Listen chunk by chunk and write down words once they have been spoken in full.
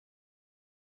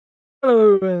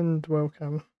Hello and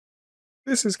welcome.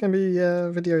 This is going to be a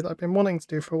video that I've been wanting to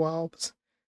do for a while. But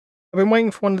I've been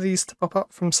waiting for one of these to pop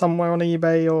up from somewhere on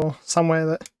eBay or somewhere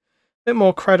that's a bit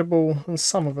more credible than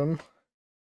some of them.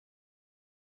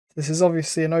 This is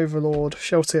obviously an Overlord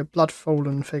Shalltear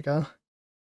Bloodfallen figure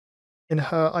in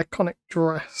her iconic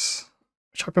dress,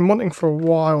 which I've been wanting for a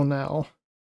while now.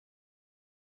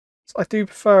 So I do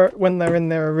prefer it when they're in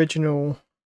their original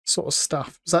sort of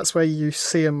stuff, because that's where you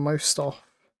see them most off.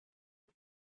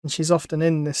 And she's often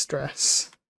in this dress.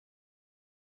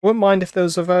 I wouldn't mind if there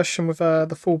was a version with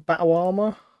the full battle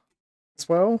armour as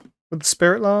well, with the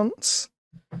Spirit Lance.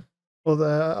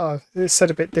 Or it's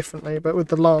said a bit differently, but with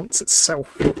the lance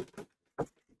itself.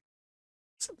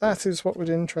 So that is what would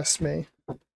interest me.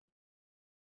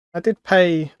 I did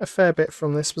pay a fair bit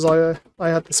from this, because I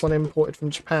had this one imported from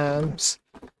Japan.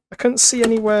 I couldn't see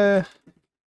anywhere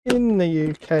in the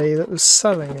UK that was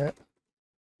selling it.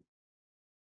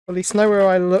 At least nowhere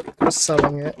I looked was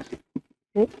selling it.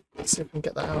 Oh, let's see if I can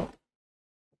get that out.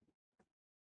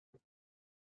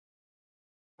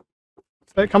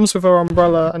 So it comes with her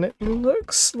umbrella, and it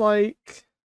looks like...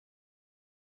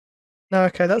 No,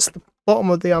 okay, that's the bottom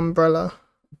of the umbrella.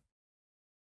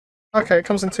 Okay, it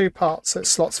comes in two parts, so it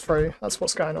slots through. That's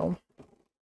what's going on.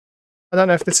 I don't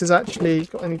know if this has actually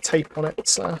got any tape on it,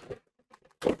 so...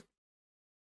 Big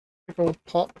old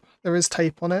pop. There is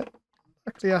tape on it.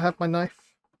 Luckily I have my knife.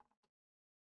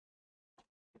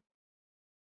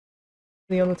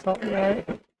 Any on the top? No.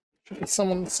 Should be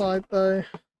some on the side, though.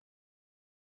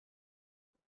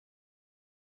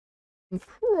 And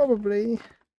probably...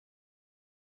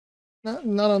 No,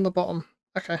 none on the bottom.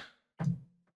 Okay.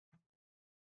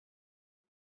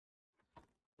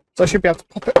 So I should be able to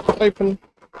pop it open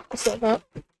just like that.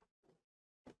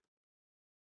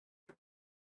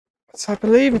 So I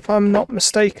believe, if I'm not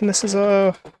mistaken, this is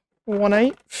a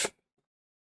 1/8.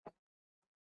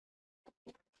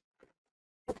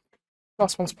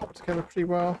 Last one's popped together pretty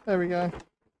well. There we go.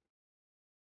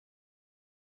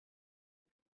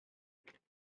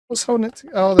 What's holding it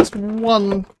together? Oh, there's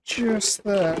one just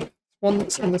there. One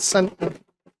that's in the centre.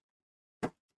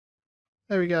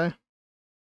 There we go.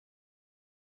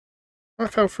 I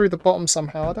fell through the bottom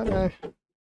somehow. I don't know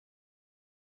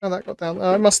how that got down.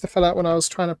 Oh, it must have fell out when I was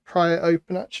trying to pry it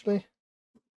open, actually.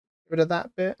 Get rid of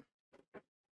that bit.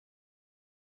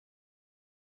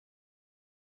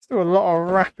 Still a lot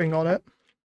of wrapping on it.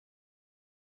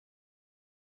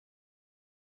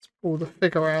 Let's pull the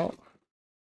figure out.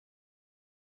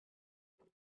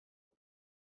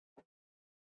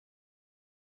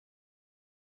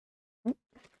 The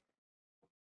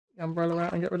umbrella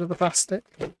out and get rid of the plastic.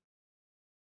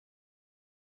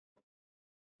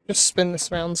 Just spin this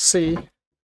around, see.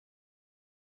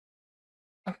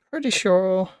 I'm pretty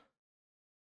sure...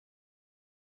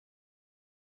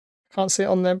 Can't see it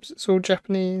on there because it's all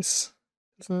Japanese.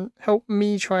 Doesn't help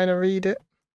me trying to read it.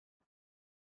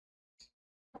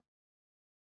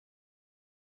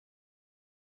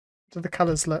 Do the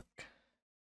colours look?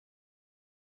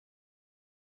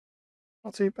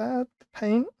 Not too bad. The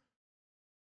paint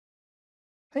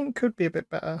could be a bit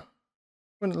better.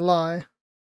 Wouldn't lie.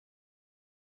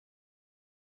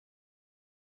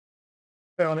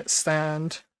 Put it on its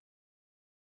stand.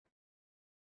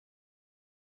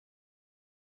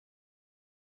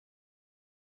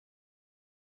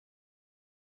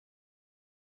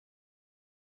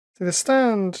 See, the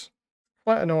stand,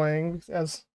 quite annoying because it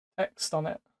has text on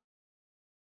it.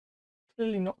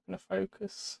 Clearly not going to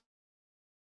focus.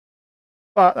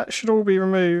 But that should all be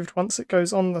removed once it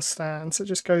goes on the stand, so it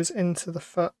just goes into the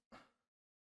foot.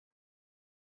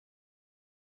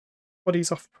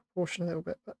 Body's off proportion a little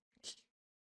bit, but...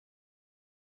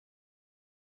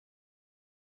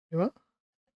 You what?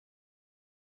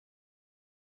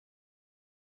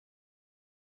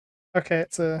 Okay,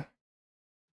 it's a...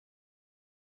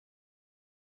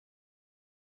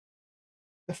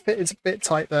 The fit is a bit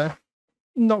tight there.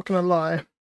 Not gonna lie.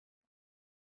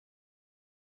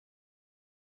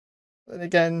 But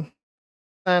again,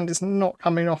 stand is not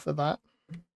coming off of that.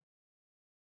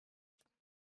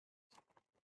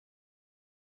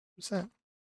 What's that?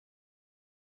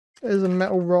 There's a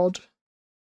metal rod.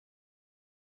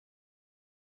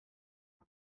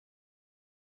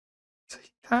 So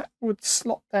that would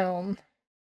slot down.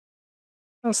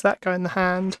 How's that go in the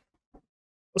hand?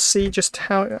 We'll see just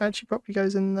how it actually properly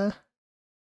goes in there.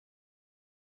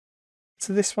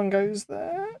 So this one goes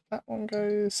there, that one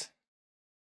goes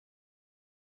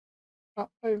up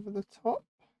over the top.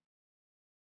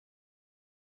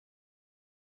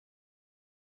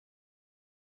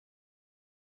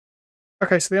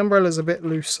 Okay, so the umbrella's a bit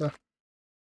looser.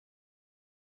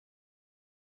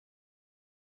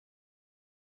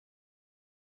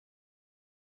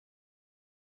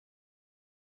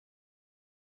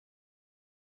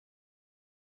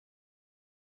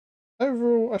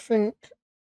 overall, I think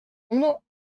I'm not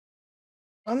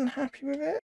unhappy with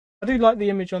it. I do like the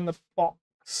image on the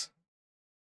box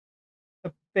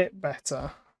a bit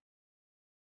better.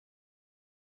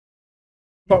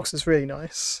 The box is really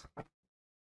nice.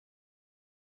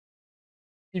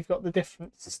 You've got the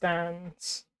different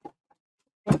stands.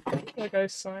 Oh, there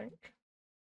goes something.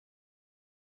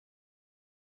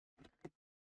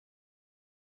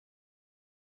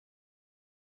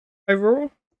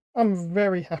 Overall, I'm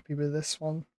very happy with this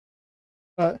one.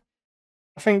 But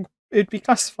I think it'd be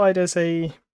classified as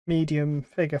a medium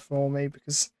figure for me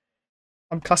because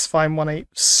I'm classifying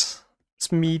 1/8s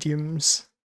as mediums.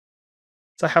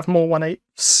 So I have more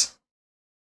 1/8s.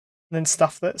 And then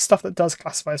stuff that does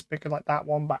classify as bigger, like that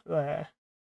one back there.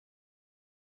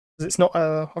 Because it's not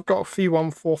I've got a few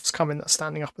 1/4s coming that are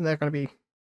standing up and they're going to be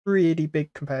really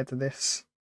big compared to this.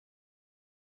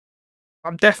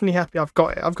 I'm definitely happy I've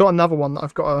got it. I've got another one that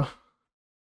I've got to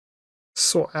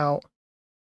sort out.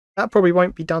 That probably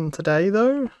won't be done today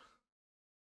though,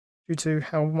 due to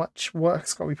how much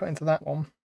work's got to be put into that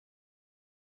one.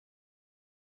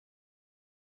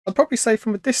 I'd probably say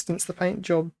from a distance the paint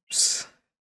job's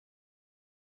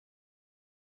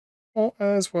not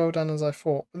as well done as I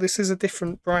thought. But this is a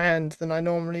different brand than I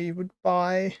normally would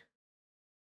buy,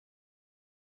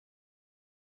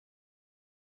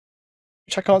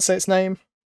 which I can't say its name.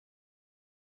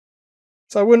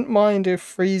 So I wouldn't mind if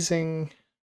Freezing,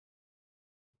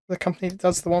 the company that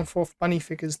does the 1/4 bunny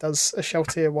figures, does a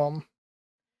Shalltear one.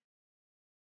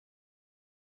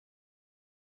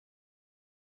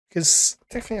 Because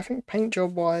definitely I think paint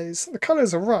job wise, the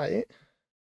colours are right.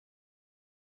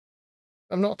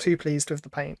 I'm not too pleased with the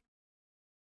paint.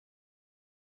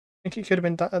 I think it could have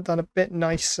been done a bit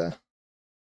nicer.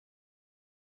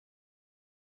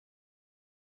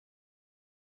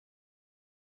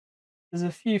 There's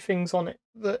a few things on it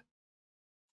that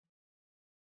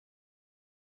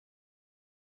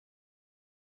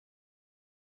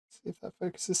see if that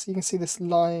focuses. So you can see this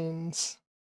lines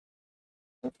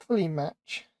don't fully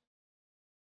match.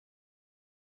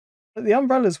 But the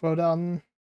umbrella's well done.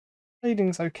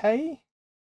 Shading's okay.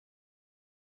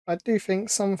 I do think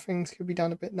some things could be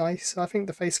done a bit nicer. I think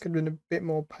the face could have been a bit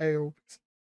more pale.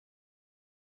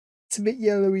 It's a bit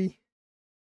yellowy.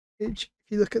 If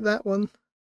you look at that one,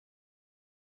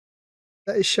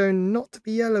 that is shown not to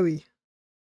be yellowy.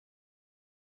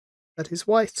 That is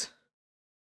white.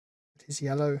 It is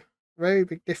yellow. Very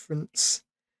big difference.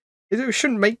 It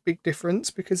shouldn't make big difference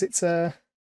because it's a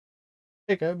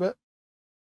figure, but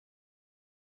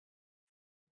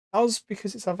how's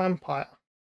because it's a vampire?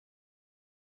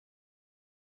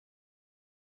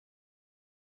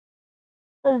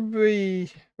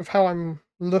 Probably, with how I'm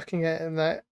looking at it,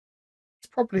 that it's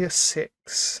probably a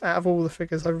 6 out of all the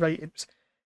figures I've rated.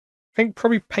 I think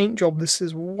probably paint job, this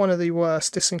is one of the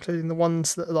worst, just including the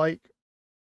ones that are like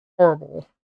horrible.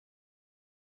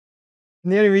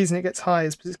 And the only reason it gets high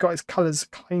is because it's got its colours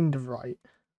kind of right.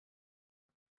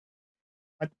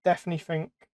 I definitely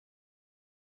think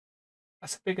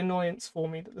that's a big annoyance for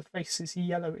me that the face is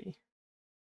yellowy.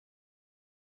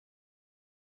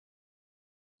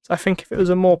 So I think if it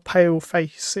was a more pale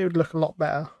face, it would look a lot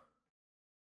better.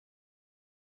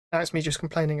 Now it's me just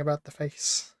complaining about the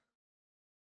face.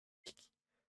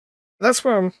 That's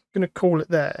where I'm going to call it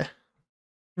there.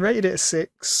 Rated it a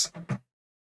 6.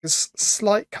 There's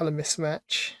slight colour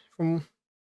mismatch from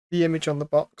the image on the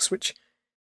box, which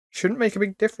shouldn't make a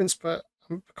big difference, but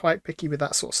I'm quite picky with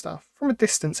that sort of stuff. From a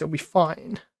distance, it'll be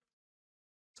fine.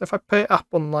 So if I put it up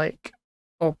on like,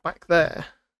 or back there,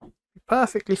 it'll be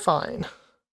perfectly fine.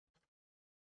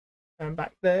 And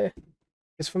back there,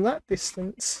 because from that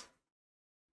distance,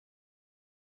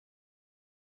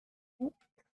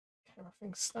 camera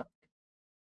thing's stuck.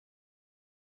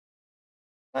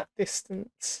 That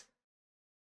distance,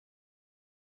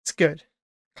 it's good.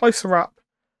 Closer up,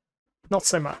 not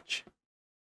so much.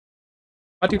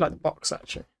 I do like the box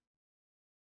actually.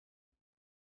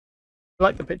 I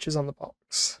like the pictures on the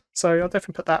box, so I'll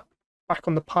definitely put that back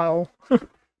on the pile.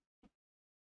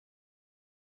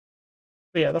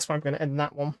 But yeah, that's why I'm going to end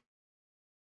that one.